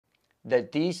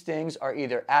that these things are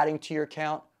either adding to your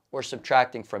account or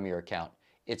subtracting from your account.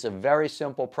 It's a very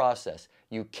simple process.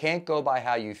 You can't go by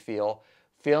how you feel.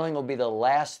 Feeling will be the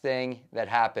last thing that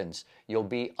happens. You'll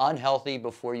be unhealthy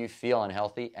before you feel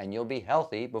unhealthy, and you'll be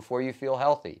healthy before you feel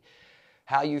healthy.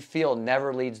 How you feel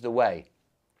never leads the way.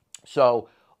 So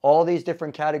all these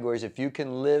different categories, if you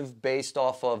can live based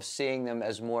off of seeing them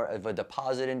as more of a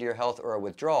deposit into your health or a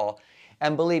withdrawal,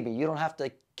 and believe me, you don't have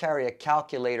to carry a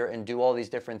calculator and do all these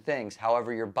different things.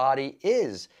 However, your body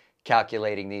is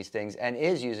calculating these things and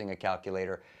is using a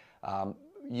calculator.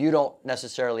 You don't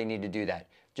necessarily need to do that.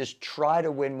 Just try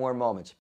to win more moments.